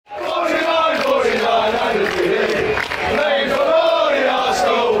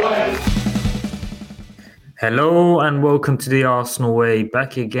Hello and welcome to the Arsenal Way,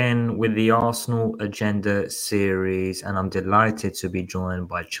 back again with the Arsenal Agenda series, and I'm delighted to be joined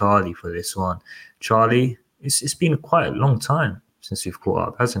by Charlie for this one. Charlie, it's been quite a long time since we've caught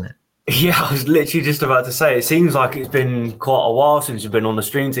up, hasn't it? Yeah, I was literally just about to say, it seems like it's been quite a while since we've been on the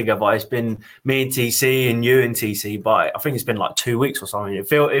stream together. It's been me and TC and you and TC, but I think it's been like 2 weeks or something. It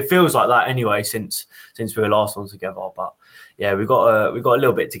feels like that anyway since we were last on together. But yeah, we've got a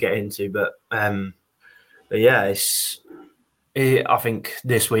little bit to get into, but yeah, I think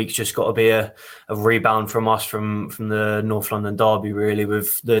this week's just got to be a rebound from us from the North London derby, really,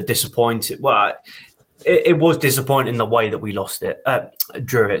 with the disappointed. Well, it was disappointing the way that we lost it.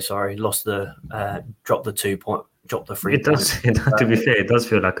 Drew it, sorry. Lost dropped the 2 point, dropped the 3 points. To be fair, it does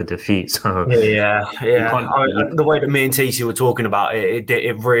feel like a defeat. So yeah. The way that me and TC were talking about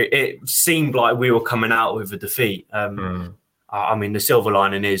it seemed like we were coming out with a defeat. I mean, the silver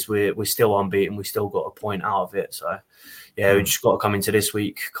lining is we're still unbeaten. We still got a point out of it. So yeah, we just got to come into this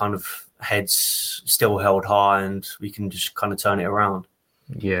week kind of heads still held high, and we can just kind of turn it around.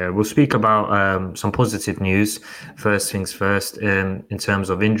 Yeah, we'll speak about some positive news. First things first, in terms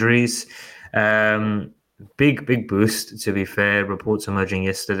of injuries. Big boost, to be fair. Reports emerging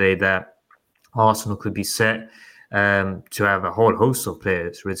yesterday that Arsenal could be set to have a whole host of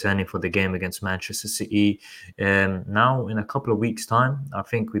players returning for the game against Manchester City. Now, in a couple of weeks' time, I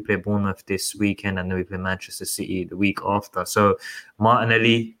think we play Bournemouth this weekend and then we play Manchester City the week after. So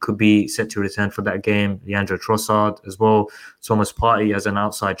Martinelli could be set to return for that game. Leandro Trossard as well. Thomas Partey has an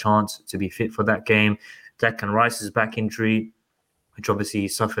outside chance to be fit for that game. Declan Rice's back injury, which obviously he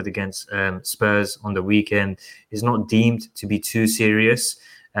suffered against Spurs on the weekend, is not deemed to be too serious.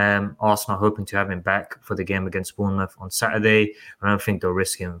 Arsenal hoping to have him back for the game against Bournemouth on Saturday. I don't think they'll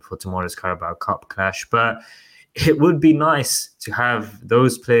risk him for tomorrow's Carabao Cup clash, but it would be nice to have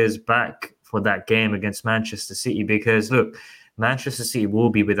those players back for that game against Manchester City, because look, Manchester City will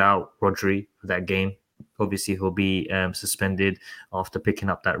be without Rodri for that game. Obviously, he'll be suspended after picking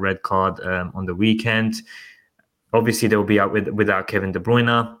up that red card on the weekend. Obviously, they'll be out without Kevin De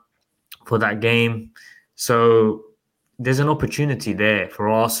Bruyne for that game. So there's an opportunity there for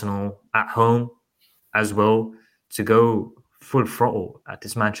Arsenal at home as well to go full throttle at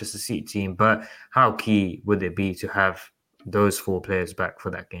this Manchester City team. But how key would it be to have those four players back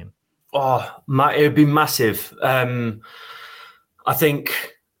for that game? Oh, it would be massive. I think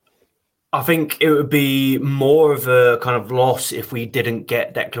it would be more of a kind of loss if we didn't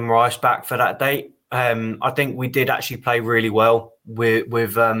get Declan Rice back for that date. I think we did actually play really well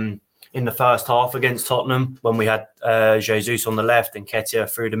with in the first half against Tottenham when we had Jesus on the left and Nketiah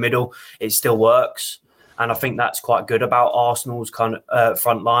through the middle. It still works. And I think that's quite good about Arsenal's kind of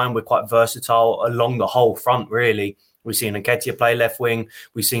front line. We're quite versatile along the whole front, really. We've seen Nketiah play left wing.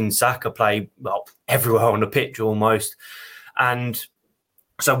 We've seen Saka play, well, everywhere on the pitch almost. And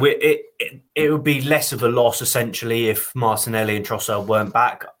so it would be less of a loss, essentially, if Martinelli and Trossard weren't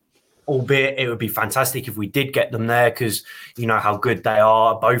back. Albeit it would be fantastic if we did get them there, because you know how good they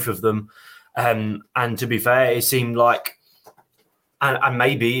are, both of them. And to be fair, it seemed like, and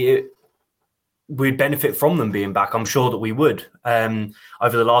maybe we'd benefit from them being back. I'm sure that we would. Over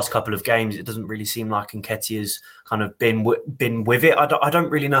the last couple of games, it doesn't really seem like Nketiah's kind of been with it. I don't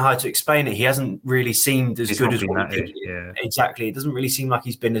really know how to explain it. He hasn't really seemed as good as what he did. Yeah. Exactly. It doesn't really seem like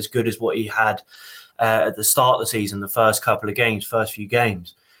he's been as good as what he had at the start of the season, the first few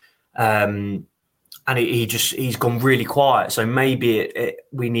games. And he's gone really quiet. So maybe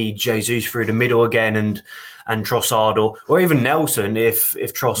we need Jesus through the middle again and Trossard or even Nelson if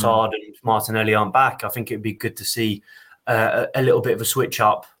Trossard and Martinelli aren't back. I think it'd be good to see a little bit of a switch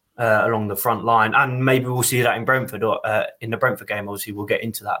up along the front line, and maybe we'll see that in Brentford or in the Brentford game. Obviously, we'll get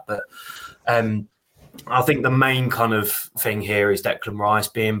into that, but I think the main kind of thing here is Declan Rice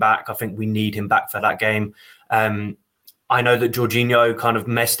being back. I think we need him back for that game. I know that Jorginho kind of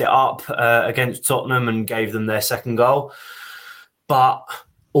messed it up against Tottenham and gave them their second goal. But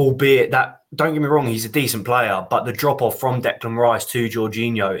albeit that, don't get me wrong, he's a decent player, but the drop-off from Declan Rice to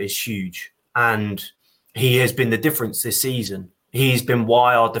Jorginho is huge. And he has been the difference this season. He's been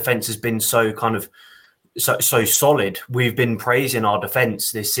why our defence has been so solid. We've been praising our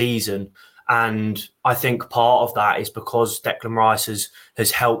defence this season. And I think part of that is because Declan Rice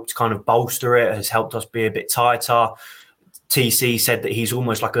has helped kind of bolster it, has helped us be a bit tighter. TC said that he's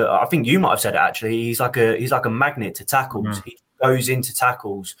almost like I think you might have said it actually, he's like a magnet to tackles. He goes into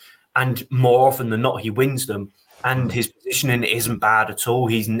tackles and more often than not he wins them, and his positioning isn't bad at all.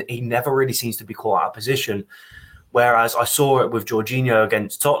 He never really seems to be caught out of position, whereas I saw it with Jorginho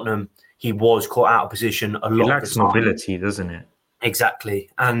against Tottenham. He was caught out of position a lot. He lacks mobility, doesn't it? Exactly.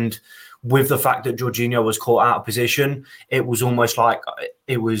 And with the fact that Jorginho was caught out of position, it was almost like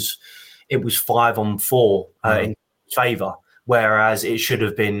it was 5-on-4 in favour, whereas it should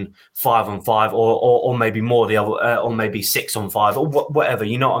have been 5-on-5 or maybe more the other, or maybe 6-on-5 or whatever.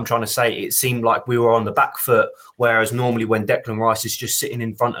 You know what I'm trying to say? It seemed like we were on the back foot, whereas normally when Declan Rice is just sitting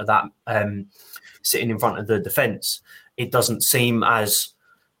in front of that, sitting in front of the defence, it doesn't seem as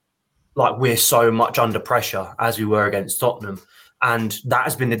like we're so much under pressure as we were against Tottenham. And that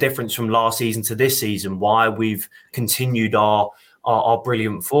has been the difference from last season to this season, why we've continued our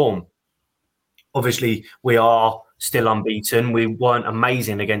brilliant form. Obviously, we are still unbeaten. We weren't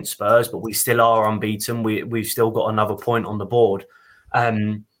amazing against Spurs, but we still are unbeaten. We've still got another point on the board.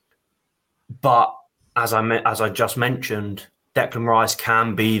 But as I just mentioned, Declan Rice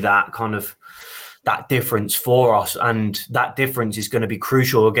can be that kind of that difference for us, and that difference is going to be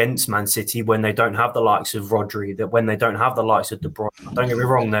crucial against Man City when they don't have the likes of Rodri, that when they don't have the likes of De Bruyne. Don't get me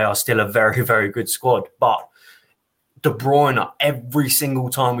wrong, they are still a very, very good squad, but De Bruyne, every single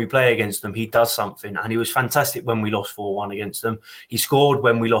time we play against them, he does something, and he was fantastic when we lost 4-1 against them. He scored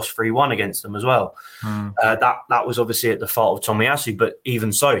when we lost 3-1 against them as well. That was obviously at the fault of Tomiyasu, but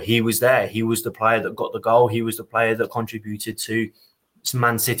even so, he was there. He was the player that got the goal. He was the player that contributed to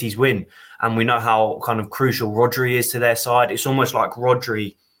Man City's win. And we know how kind of crucial Rodri is to their side. It's almost like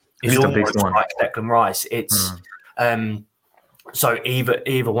Rodri is almost like Declan Rice. It's so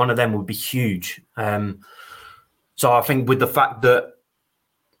either one of them would be huge. So I think with the fact that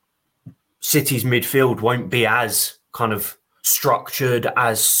City's midfield won't be as kind of structured,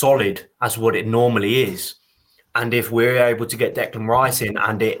 as solid as what it normally is, and if we're able to get Declan Rice in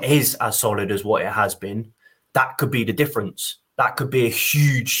and it is as solid as what it has been, that could be the difference. That could be a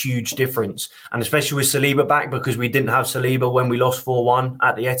huge, huge difference. And especially with Saliba back, because we didn't have Saliba when we lost 4-1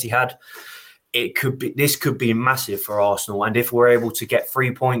 at the Etihad, this could be massive for Arsenal. And if we're able to get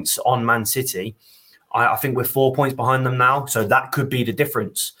 3 points on Man City, I think we're 4 points behind them now. So that could be the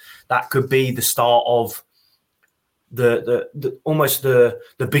difference. That could be the start of the almost the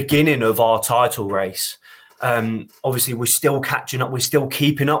beginning of our title race. Obviously, we're still catching up. We're still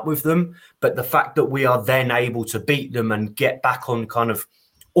keeping up with them. But the fact that we are then able to beat them and get back on kind of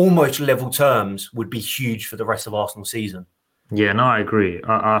almost level terms would be huge for the rest of Arsenal season. Yeah, no, I agree.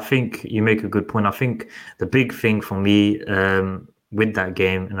 I think you make a good point. I think the big thing for me with that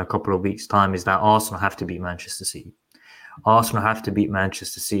game in a couple of weeks' time is that Arsenal have to beat Manchester City. Arsenal have to beat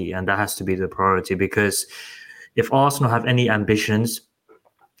Manchester City, and that has to be the priority, because if Arsenal have any ambitions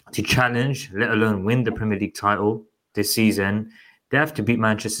to challenge, let alone win the Premier League title this season, they have to beat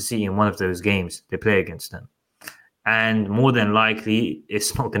Manchester City in one of those games they play against them. And more than likely,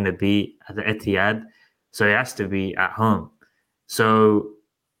 it's not going to be at the Etihad, so it has to be at home. So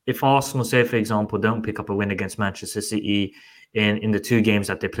if Arsenal, say, for example, don't pick up a win against Manchester City in the 2 games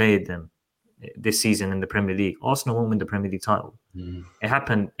that they played them this season in the Premier League, Arsenal won't win the Premier League title. It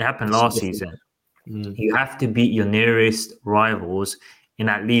happened last season. You have to beat your nearest rivals in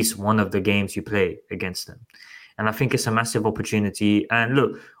at least one of the games you play against them. And I think it's a massive opportunity. And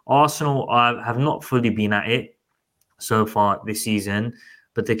look, Arsenal have not fully been at it so far this season.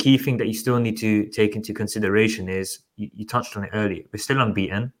 But the key thing that you still need to take into consideration is, you touched on it earlier, we're still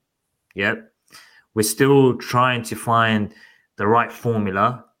unbeaten. Yep. We're still trying to find the right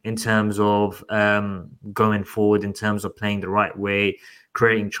formula in terms of going forward, in terms of playing the right way,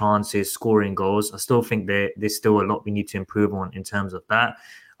 creating chances, scoring goals. I still think there's still a lot we need to improve on in terms of that.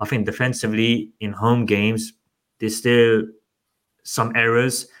 I think defensively in home games, there's still some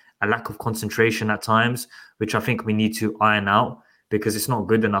errors, a lack of concentration at times, which I think we need to iron out, because it's not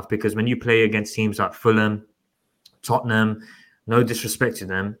good enough. Because when you play against teams like Fulham, Tottenham, no disrespect to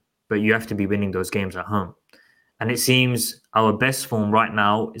them, but you have to be winning those games at home. And it seems our best form right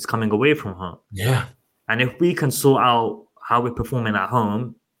now is coming away from home. Yeah. And if we can sort out how we're performing at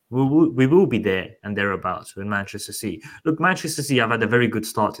home, we will be there and thereabouts with Manchester City. Look, Manchester City have had a very good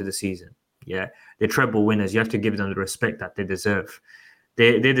start to the season. Yeah, they're treble winners. You have to give them the respect that they deserve.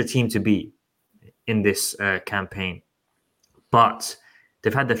 They're the team to beat in this campaign. But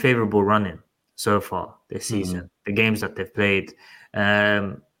they've had the favourable run-in so far this season, the games that they've played.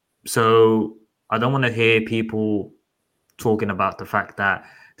 So I don't want to hear people talking about the fact that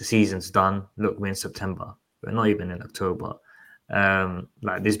the season's done. Look, we're in September. We're not even in October.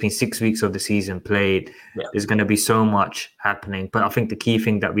 There's been 6 weeks of the season played. Yeah. There's going to be so much happening. But I think the key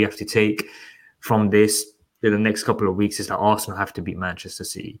thing that we have to take from this in the next couple of weeks is that Arsenal have to beat Manchester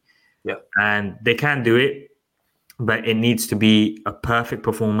City. Yeah. And they can do it, but it needs to be a perfect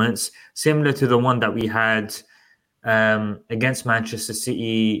performance, similar to the one that we had against Manchester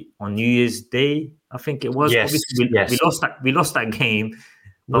City on New Year's Day, I think it was. Yes. Obviously, we lost that game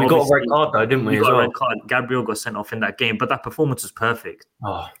We got a red card though, didn't we? We got a red card. Gabriel got sent off in that game, but that performance was perfect.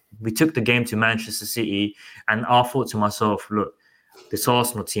 Oh. We took the game to Manchester City, and I thought to myself, look, this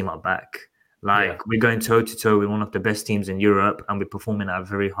Arsenal team are back. We're going toe-to-toe with one of the best teams in Europe, and we're performing at a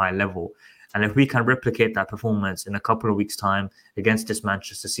very high level. And if we can replicate that performance in a couple of weeks' time against this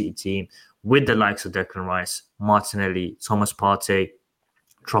Manchester City team, with the likes of Declan Rice, Martinelli, Thomas Partey,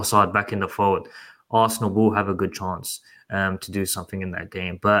 Trossard back in the fold, Arsenal will have a good chance to do something in that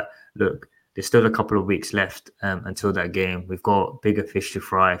game. But look, there's still a couple of weeks left until that game. We've got bigger fish to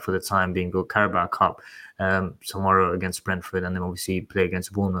fry for the time being. We'll Carabao Cup tomorrow against Brentford, and then obviously play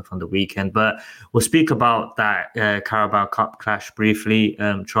against Bournemouth on the weekend. But we'll speak about that Carabao Cup clash briefly.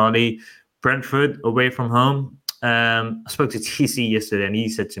 Charlie, Brentford away from home. I spoke to TC yesterday, and he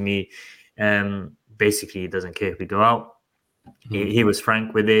said to me, basically, he doesn't care if we go out. He was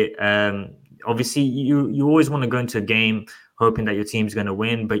frank with it. Obviously, you always want to go into a game hoping that your team's going to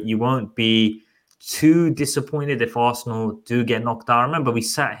win, but you won't be too disappointed if Arsenal do get knocked out. I remember we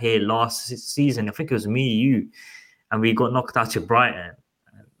sat here last season, I think it was me, you, and we got knocked out to Brighton.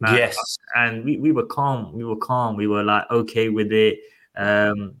 Yes. And we were calm. We were like, okay with it.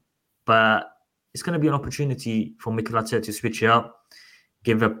 But it's going to be an opportunity for Mikel Arteta to switch it up,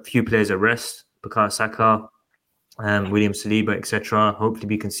 give a few players a rest, Bukayo Saka, William Saliba, etc. Hopefully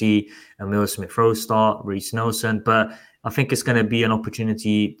we can see Emile Smith-Rowe start, Reece Nelson. But I think it's going to be an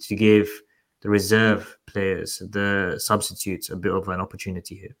opportunity to give the reserve players, the substitutes, a bit of an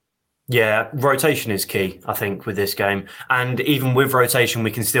opportunity here. Yeah, rotation is key, I think, with this game. And even with rotation,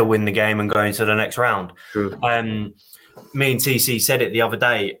 we can still win the game and go into the next round. True. Me and TC said it the other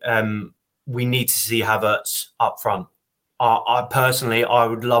day. We need to see Havertz up front. I personally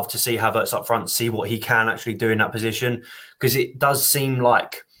would love to see Havertz up front, see what he can actually do in that position, because it does seem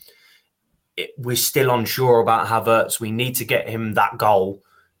like we're still unsure about Havertz. We need to get him that goal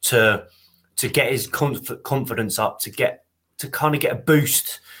to get his confidence up, to kind of get a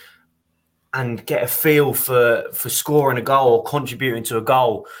boost and get a feel for scoring a goal or contributing to a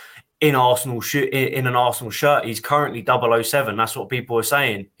goal in an Arsenal shirt. He's currently 007. That's what people are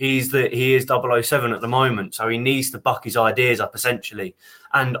saying. He is 007 at the moment, so he needs to buck his ideas up essentially.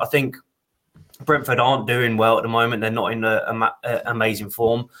 And I think Brentford aren't doing well at the moment. They're not in amazing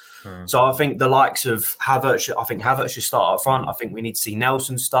form. So I think the likes of Havertz, I think Havertz should start up front. I think we need to see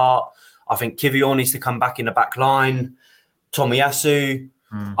Nelson start. I think Kivior needs to come back in the back line. Tomiyasu.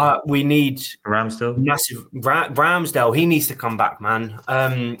 We need Ramsdale. Massive Ramsdale. He needs to come back, man.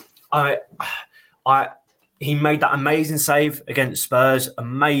 He made that amazing save against Spurs.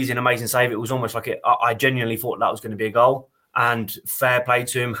 Amazing save. It was almost like I genuinely thought that was going to be a goal. And fair play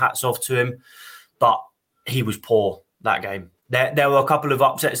to him. Hats off to him. But he was poor that game. There were a couple of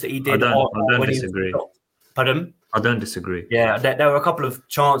upsets that he did. I don't disagree. Pardon? I don't disagree. Yeah, there were a couple of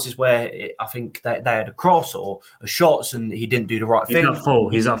chances where I think they had a cross or a shots and he didn't do the right thing.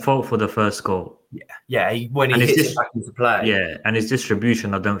 He's at fault for the first goal. Yeah. When he hits it back into play. Yeah, and his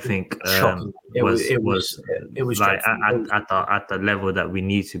distribution, I don't think was like at the level that we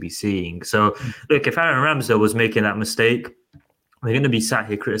need to be seeing. So, look, if Aaron Ramsdale was making that mistake, we're going to be sat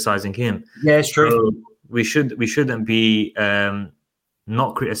here criticizing him. Yeah, it's true. So we shouldn't be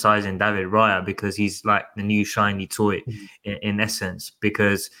not criticizing David Raya because he's like the new shiny toy in essence,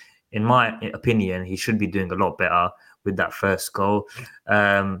 because in my opinion, he should be doing a lot better with that first goal.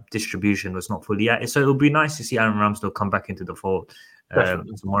 Distribution was not fully at it. So it'll be nice to see Aaron Ramsdale come back into the fold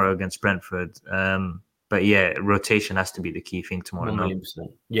tomorrow against Brentford. But yeah, rotation has to be the key thing tomorrow.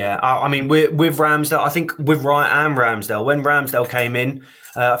 100%. Yeah, I mean, with Ramsdale, I think with Raya and Ramsdale, when Ramsdale came in,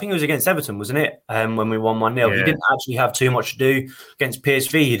 I think it was against Everton, wasn't it? When we won 1-0. Yeah. He didn't actually have too much to do. Against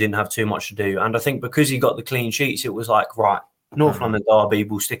PSV, he didn't have too much to do. And I think because he got the clean sheets, it was like, right, North London derby,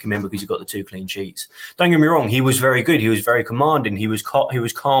 we'll stick him in because he got the 2 clean sheets. Don't get me wrong, he was very good. He was very commanding. He was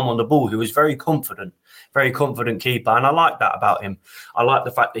calm on the ball. He was very confident keeper. And I like that about him. I like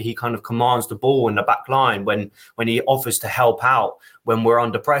the fact that he kind of commands the ball in the back line when he offers to help out when we're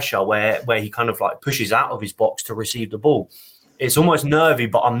under pressure, where he kind of like pushes out of his box to receive the ball. It's almost nervy,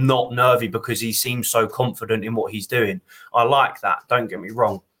 but I'm not nervy because he seems so confident in what he's doing. I like that. Don't get me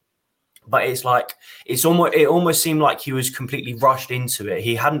wrong. But it's like it almost seemed like he was completely rushed into it.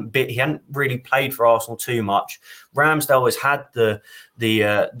 He hadn't really played for Arsenal too much. Ramsdale has had the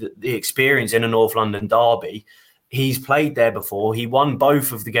experience in a North London derby. He's played there before. He won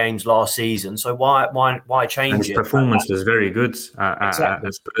both of the games last season. So why change and his it? Performance was very good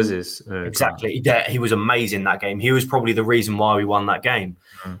at Spurs. Exactly. Yeah, he was amazing that game. He was probably the reason why we won that game.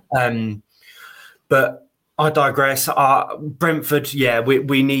 But I digress. Brentford,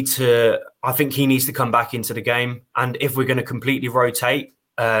 we need to. I think he needs to come back into the game. And if we're going to completely rotate,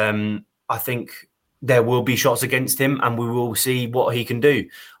 I think there will be shots against him, and we will see what he can do.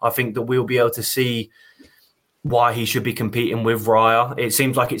 I think that we'll be able to see why he should be competing with Raya. It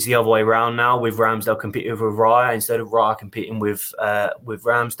seems like it's the other way around now, with Ramsdale competing with Raya instead of Raya competing with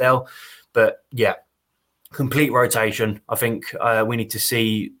Ramsdale. But yeah, complete rotation. I think we need to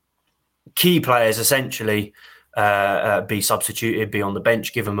see key players essentially be substituted, be on the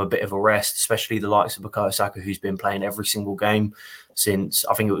bench, give them a bit of a rest, especially the likes of Bukayo Saka, who's been playing every single game since,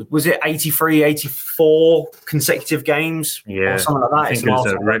 I think it was 83, 84 consecutive games? Yeah, or something like that. I think it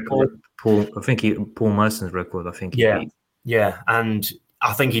was a record. Paul Merson's record. I think. Yeah, and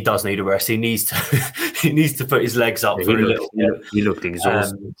I think he does need a rest. He needs to put his legs up for a little bit. He looked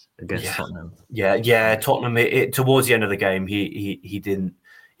exhausted against Tottenham. Yeah. Tottenham. Towards the end of the game, he didn't.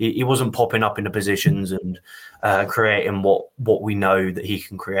 He wasn't popping up in the positions and creating what we know that he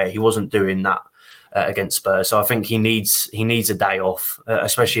can create. He wasn't doing that against Spurs. So I think he needs a day off,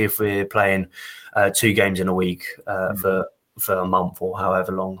 especially if we're playing 2 games in a week for a month or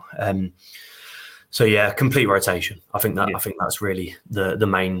however long. So yeah, complete rotation. I think that's really the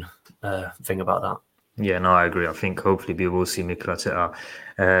main thing about that. Yeah, no, I agree. I think hopefully we will see Mikel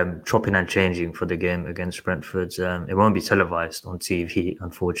Arteta chopping and changing for the game against Brentford. It won't be televised on TV,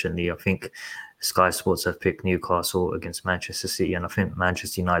 unfortunately. I think Sky Sports have picked Newcastle against Manchester City, and I think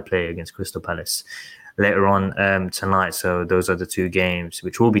Manchester United play against Crystal Palace later on tonight. So those are the 2 games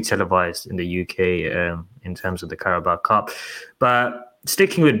which will be televised in the UK in terms of the Carabao Cup. But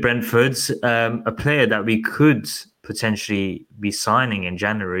sticking with Brentford's, a player that we could potentially be signing in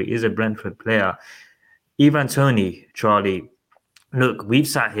January is a Brentford player, Ivan Toney. Charlie, look, we've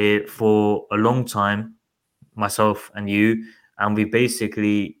sat here for a long time, myself and you, and we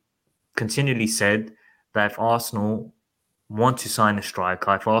basically continually said that if Arsenal want to sign a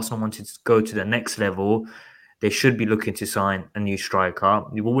striker, if Arsenal wanted to go to the next level, they should be looking to sign a new striker.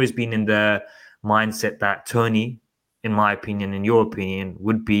 We've always been in the mindset that Toney, in my opinion, in your opinion,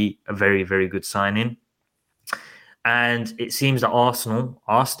 would be a very, very good signing. And it seems that Arsenal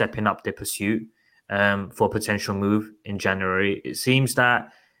are stepping up their pursuit for a potential move in January. It seems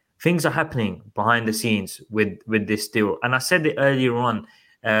that things are happening behind the scenes with this deal. And I said it earlier on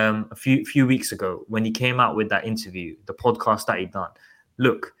a few weeks ago when he came out with that interview, the podcast that he'd done.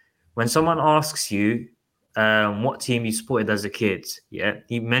 Look, when someone asks you what team you supported as a kid,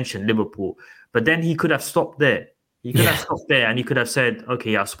 he mentioned Liverpool. But then he could have stopped there. He could have stopped there and he could have said,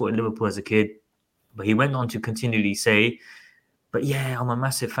 okay, I supported Liverpool as a kid. But he went on to continually say, but yeah, I'm a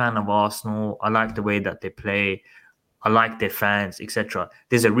massive fan of Arsenal. I like the way that they play. I like their fans, etc.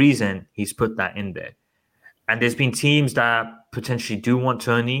 There's a reason he's put that in there. And there's been teams that potentially do want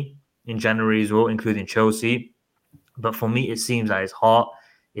Toney in January as well, including Chelsea. But for me, it seems that his heart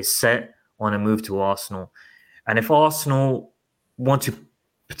is set on a move to Arsenal. And if Arsenal want to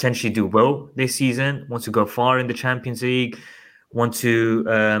potentially do well this season, want to go far in the Champions League, want to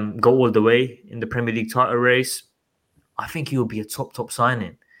go all the way in the Premier League title race, I think he will be a top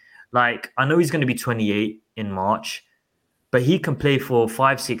signing. Like, I know he's going to be 28 in March, but he can play for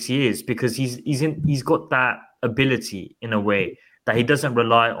 5-6 years because he's got that ability in a way that he doesn't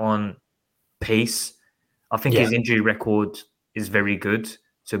rely on pace. I think his injury record is very good,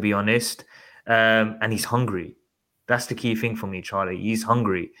 to be honest. And he's hungry. That's the key thing for me, Charlie. He's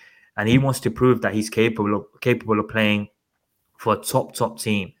hungry. And he wants to prove that he's capable of playing for a top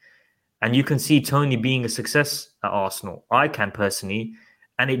team. And you can see Toney being a success at Arsenal. I can personally.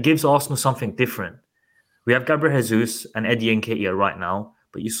 And it gives Arsenal something different. We have Gabriel Jesus and Eddie Nketiah right now,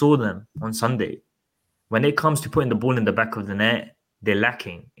 but you saw them on Sunday. When it comes to putting the ball in the back of the net, they're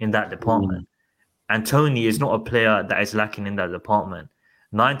lacking in that department. And Toney is not a player that is lacking in that department.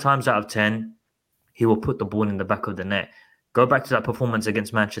 9 times out of 10, he will put the ball in the back of the net. Go back to that performance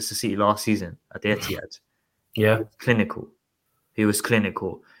against Manchester City last season at the Etihad. Yeah. He was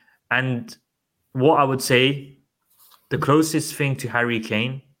clinical. And what I would say, the closest thing to Harry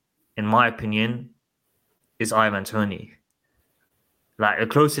Kane, in my opinion, is Ivan Toney. Like, the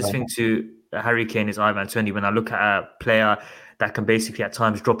closest thing to Harry Kane is Ivan Toney. When I look at a player that can basically at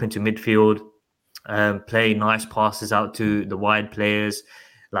times drop into midfield, play nice passes out to the wide players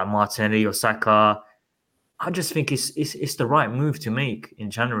like Martinelli or Saka, I just think it's the right move to make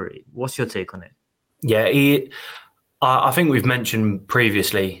in January. What's your take on it? Yeah, I think we've mentioned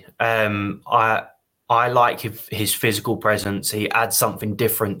previously, I like his physical presence. He adds something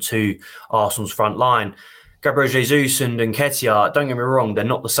different to Arsenal's front line. Gabriel Jesus and Nketiah, don't get me wrong, they're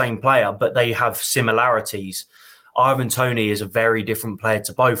not the same player, but they have similarities. Ivan Toney is a very different player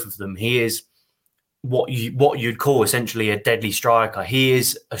to both of them. He is what you'd call essentially a deadly striker. He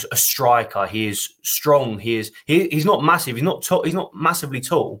is a striker. He is strong. He's not massive. He's not tall. He's not massively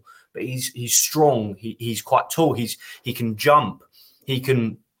tall, but he's strong. He's quite tall. He can jump.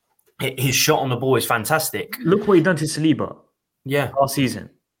 His shot on the ball is fantastic. Look what he done to Saliba. Yeah, last season.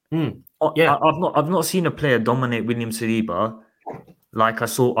 Yeah, I've not seen a player dominate William Saliba like I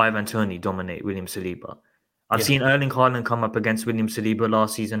saw Ivan Toney dominate William Saliba. I've seen Erling Haaland come up against William Saliba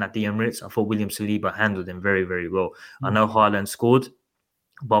last season at the Emirates. I thought William Saliba handled him very, very well. I know Haaland scored,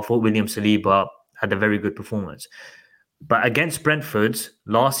 but I thought William Saliba had a very good performance. But against Brentford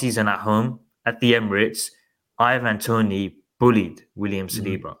last season at home at the Emirates, Ivan Toney bullied William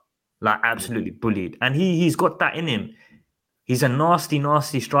Saliba. Like absolutely bullied. And he's got that in him. He's a nasty,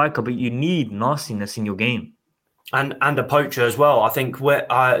 nasty striker, but you need nastiness in your game. And a poacher as well. I think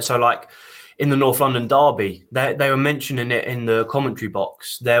in the North London derby, they were mentioning it in the commentary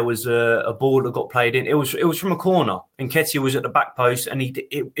box. There was a ball that got played in. It was from a corner, and Nketiah was at the back post, and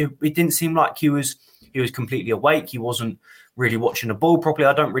it didn't seem like he was completely awake. He wasn't really watching the ball properly.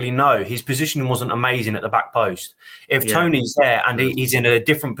 I don't really know. His positioning wasn't amazing at the back post. If Tony's there and he's in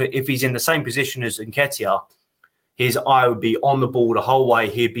if he's in the same position as Nketiah, his eye would be on the ball the whole way.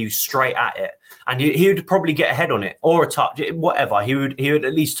 He'd be straight at it, and he would probably get a head on it or a touch, whatever. He would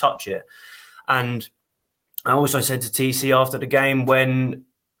at least touch it. And I also said to TC after the game when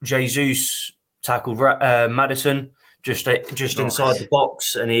Jesus tackled Maddison just inside the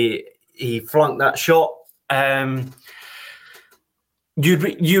box, and he flunked that shot.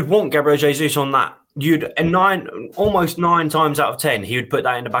 You'd want Gabriel Jesus on that. Almost 9 times out of 10, he would put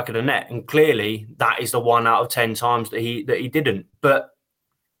that in the back of the net, and clearly that is the 1 out of 10 times that he didn't. But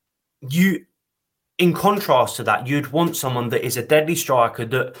in contrast to that, you'd want someone that is a deadly striker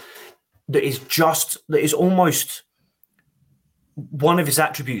that is almost one of his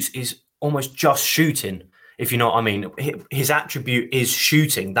attributes is almost just shooting. If you know what I mean, his attribute is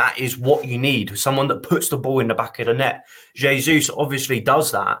shooting. That is what you need. Someone that puts the ball in the back of the net. Jesus obviously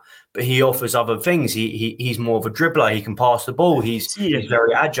does that, but he offers other things. He's more of a dribbler. He can pass the ball. He's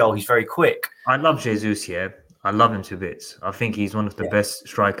very agile. He's very quick. I love Jesus. Yeah, I love him to bits. I think he's one of the best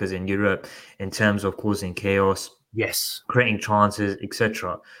strikers in Europe in terms of causing chaos. Yes, creating chances,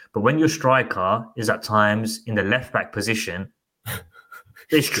 etc. But when your striker is at times in the left back position,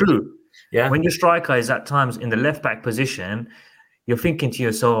 it's true. Yeah. When your striker is at times in the left back position, you're thinking to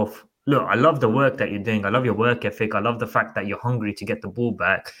yourself, look, I love the work that you're doing. I love your work ethic. I love the fact that you're hungry to get the ball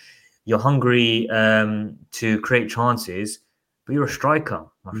back. You're hungry to create chances, but you're a striker,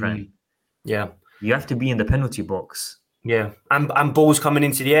 my friend. Yeah. You have to be in the penalty box. Yeah. And balls coming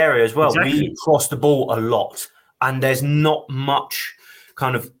into the area as well. Exactly. We cross the ball a lot, and there's not much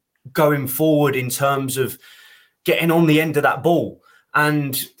kind of going forward in terms of getting on the end of that ball.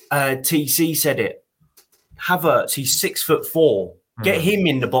 And TC said it. Havertz, he's 6'4". Get him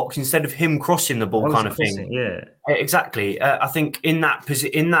in the box instead of him crossing the ball, kind of thing. Yeah, exactly. I think in that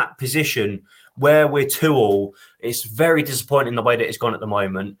position where we're 2-2, it's very disappointing the way that it's gone at the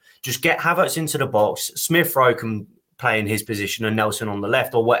moment. Just get Havertz into the box. Smith Rowe can play in his position and Nelson on the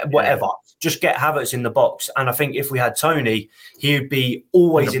left or whatever. Just get Havertz in the box. And I think if we had Toney, he would be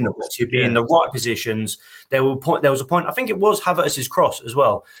always in the box. He'd be in the right positions. There was a point, I think it was Havertz's cross as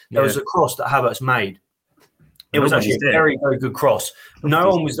well. There was a cross that Havertz made. It was actually a very, very good cross. No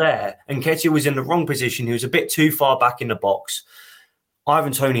one was there. And Nketiah was in the wrong position. He was a bit too far back in the box.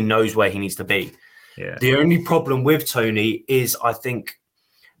 Ivan Toney knows where he needs to be. Yeah. The only problem with Toney is, I think,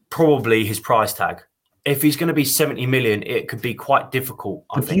 probably his price tag. If he's going to be 70 million, it could be quite difficult.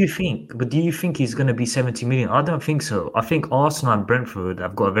 Do you think he's going to be 70 million? I don't think so. I think Arsenal and Brentford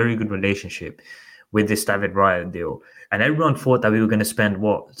have got a very good relationship with this David Raya deal. And everyone thought that we were going to spend,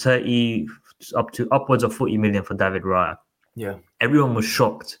 30 up to upwards of 40 million for David Raya. Yeah. Everyone was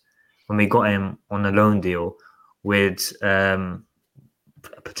shocked when we got him on a loan deal with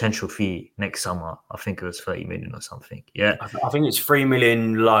a potential fee next summer. I think it was 30 million or something. Yeah. I think it's 3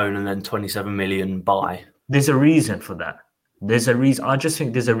 million loan and then 27 million buy. There's a reason for that. There's a reason. I just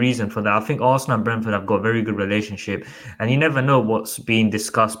think there's a reason for that. I think Arsenal and Brentford have got a very good relationship, and you never know what's being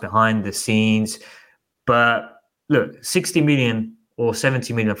discussed behind the scenes. But look, 60 million or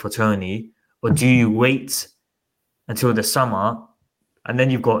 70 million for Toney, or do you wait until the summer and then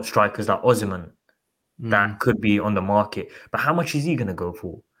you've got strikers like Osimhen that could be on the market? But how much is he going to go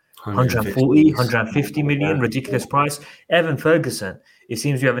for? 140, 150 million, ridiculous price. Evan Ferguson, it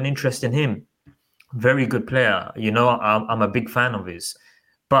seems you have an interest in him. Very good player. You know, I'm a big fan of his.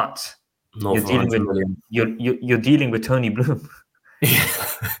 But you're dealing with Tony Bloom.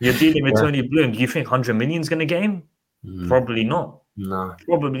 You're dealing with Tony Bloom. Do you think 100 million is going to get him? Probably not. No.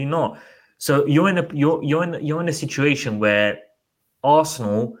 Probably not. So you're in a situation where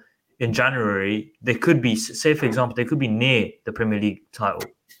Arsenal in January, they could be, say for example, they could be near the Premier League title.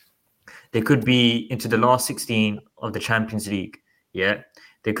 They could be into the last 16 of the Champions League. Yeah,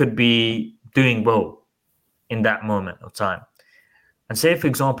 they could be doing well in that moment of time. And say for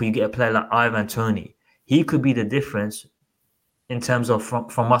example, you get a player like Ivan Toney. He could be the difference in terms of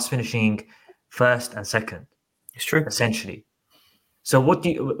from us finishing first and second. It's true, essentially. So what do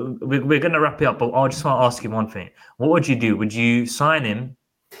you? We're going to wrap it up, but I just want to ask you one thing. What would you do? Would you sign him,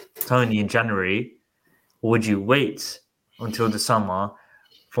 Toney, in January, or would you wait until the summer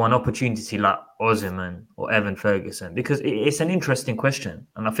for an opportunity like Osimhen or Evan Ferguson? Because it's an interesting question,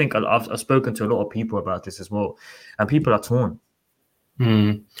 and I think I've spoken to a lot of people about this as well, and people are torn.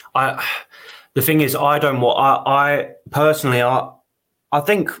 The thing is, I personally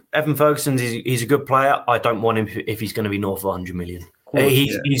think Evan Ferguson he's a good player. I don't want him if he's going to be north of 100 million.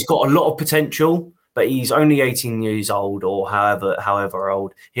 He's got a lot of potential, but he's only 18 years old or however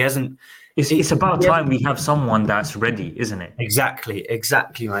old. He hasn't. It's about time we have someone that's ready, isn't it? Exactly,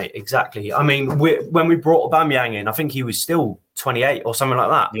 mate. Exactly. I mean, when we brought Aubameyang in, I think he was still 28 or something like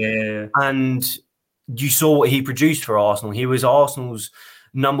that. Yeah. And you saw what he produced for Arsenal. He was Arsenal's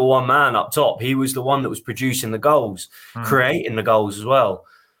number one man up top. He was the one that was producing the goals, creating the goals as well.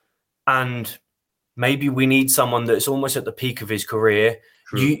 And maybe we need someone that's almost at the peak of his career.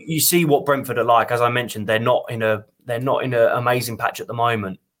 True. You see what Brentford are like. As I mentioned, they're not in an amazing patch at the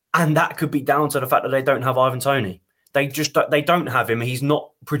moment. And that could be down to the fact that they don't have Ivan Toney. They don't have him. He's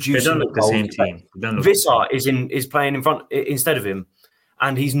not producing. They don't look the same team. Vissart is playing in front instead of him,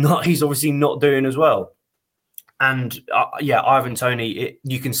 and he's obviously not doing as well. And Ivan Toney,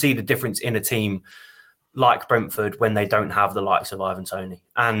 you can see the difference in a team like Brentford when they don't have the likes of Ivan Toney.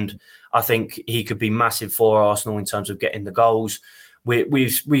 And I think he could be massive for Arsenal in terms of getting the goals.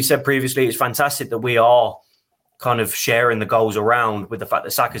 We said previously it's fantastic that we are kind of sharing the goals around with the fact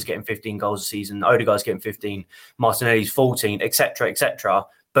that Saka's getting 15 goals a season, Odegaard's getting 15, Martinelli's 14, etc., etc.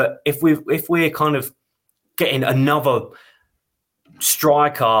 But if we're kind of getting another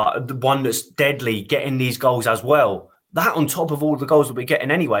striker, the one that's deadly, getting these goals as well, that on top of all the goals that we're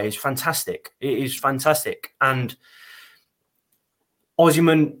getting anyway is fantastic. It is fantastic. And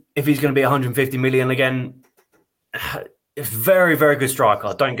Osimhen, if he's going to be 150 million again, very, very good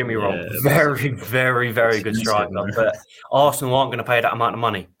striker. Don't get me wrong. Yeah, very, very, very good striker. But Arsenal aren't going to pay that amount of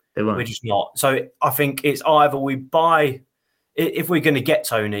money. They won't. We're just not. So I think it's either we buy, if we're going to get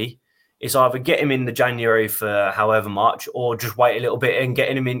Toney, it's either get him in the January for however much, or just wait a little bit and get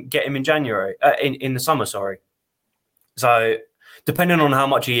him in January, in the summer. Sorry. So depending on how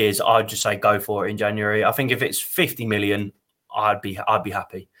much he is, I'd just say go for it in January. I think if it's 50 million, I'd be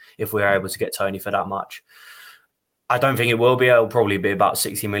happy if we're able to get Toney for that much. I don't think it will be. It'll probably be about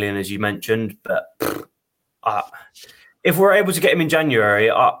 60 million, as you mentioned. But if we're able to get him in January,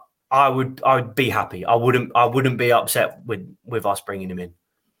 I would be happy. I wouldn't be upset with us bringing him in.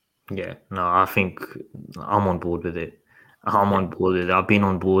 Yeah, no, I think I'm on board with it. I've been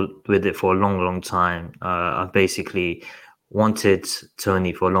on board with it for a long, long time. I've basically wanted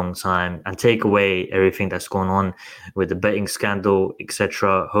Toney for a long time, and take away everything that's gone on with the betting scandal,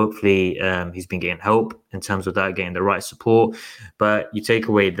 etc. Hopefully, he's been getting help in terms of that, getting the right support. But you take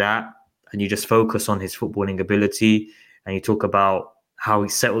away that, and you just focus on his footballing ability, and you talk about how he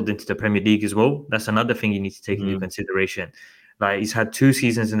settled into the Premier League as well. That's another thing you need to take into consideration. Like, he's had 2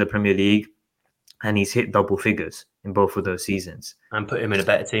 seasons in the Premier League, and he's hit double figures in both of those seasons. And put him in a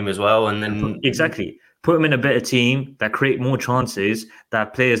better team as well. And then exactly. Put him in a better team that create more chances,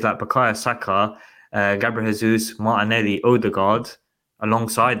 that players like Bukayo Saka, Gabriel Jesus, Martinelli, Odegaard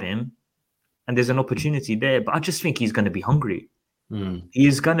alongside him. And there's an opportunity there. But I just think he's going to be hungry. He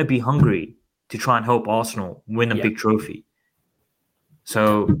is going to be hungry to try and help Arsenal win a big trophy.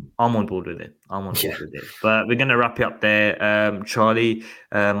 So I'm on board with it. But we're going to wrap it up there. Charlie,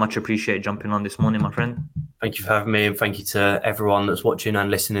 much appreciated jumping on this morning, my friend. Thank you for having me, and thank you to everyone that's watching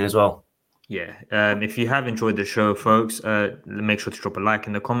and listening as well. Yeah. If you have enjoyed the show, folks, make sure to drop a like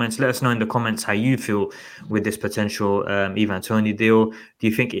in the comments. Let us know in the comments how you feel with this potential Ivan Toney deal. Do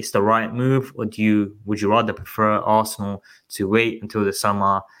you think it's the right move, or would you rather prefer Arsenal to wait until the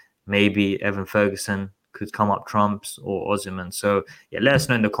summer? Maybe Evan Ferguson could come up trumps, or Osimhen. So let us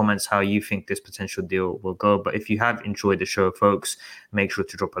know in the comments how you think this potential deal will go. But if you have enjoyed the show, folks, make sure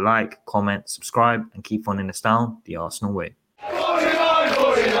to drop a like, comment, subscribe, and keep following us down the Arsenal way. 49,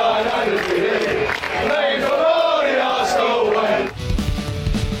 49,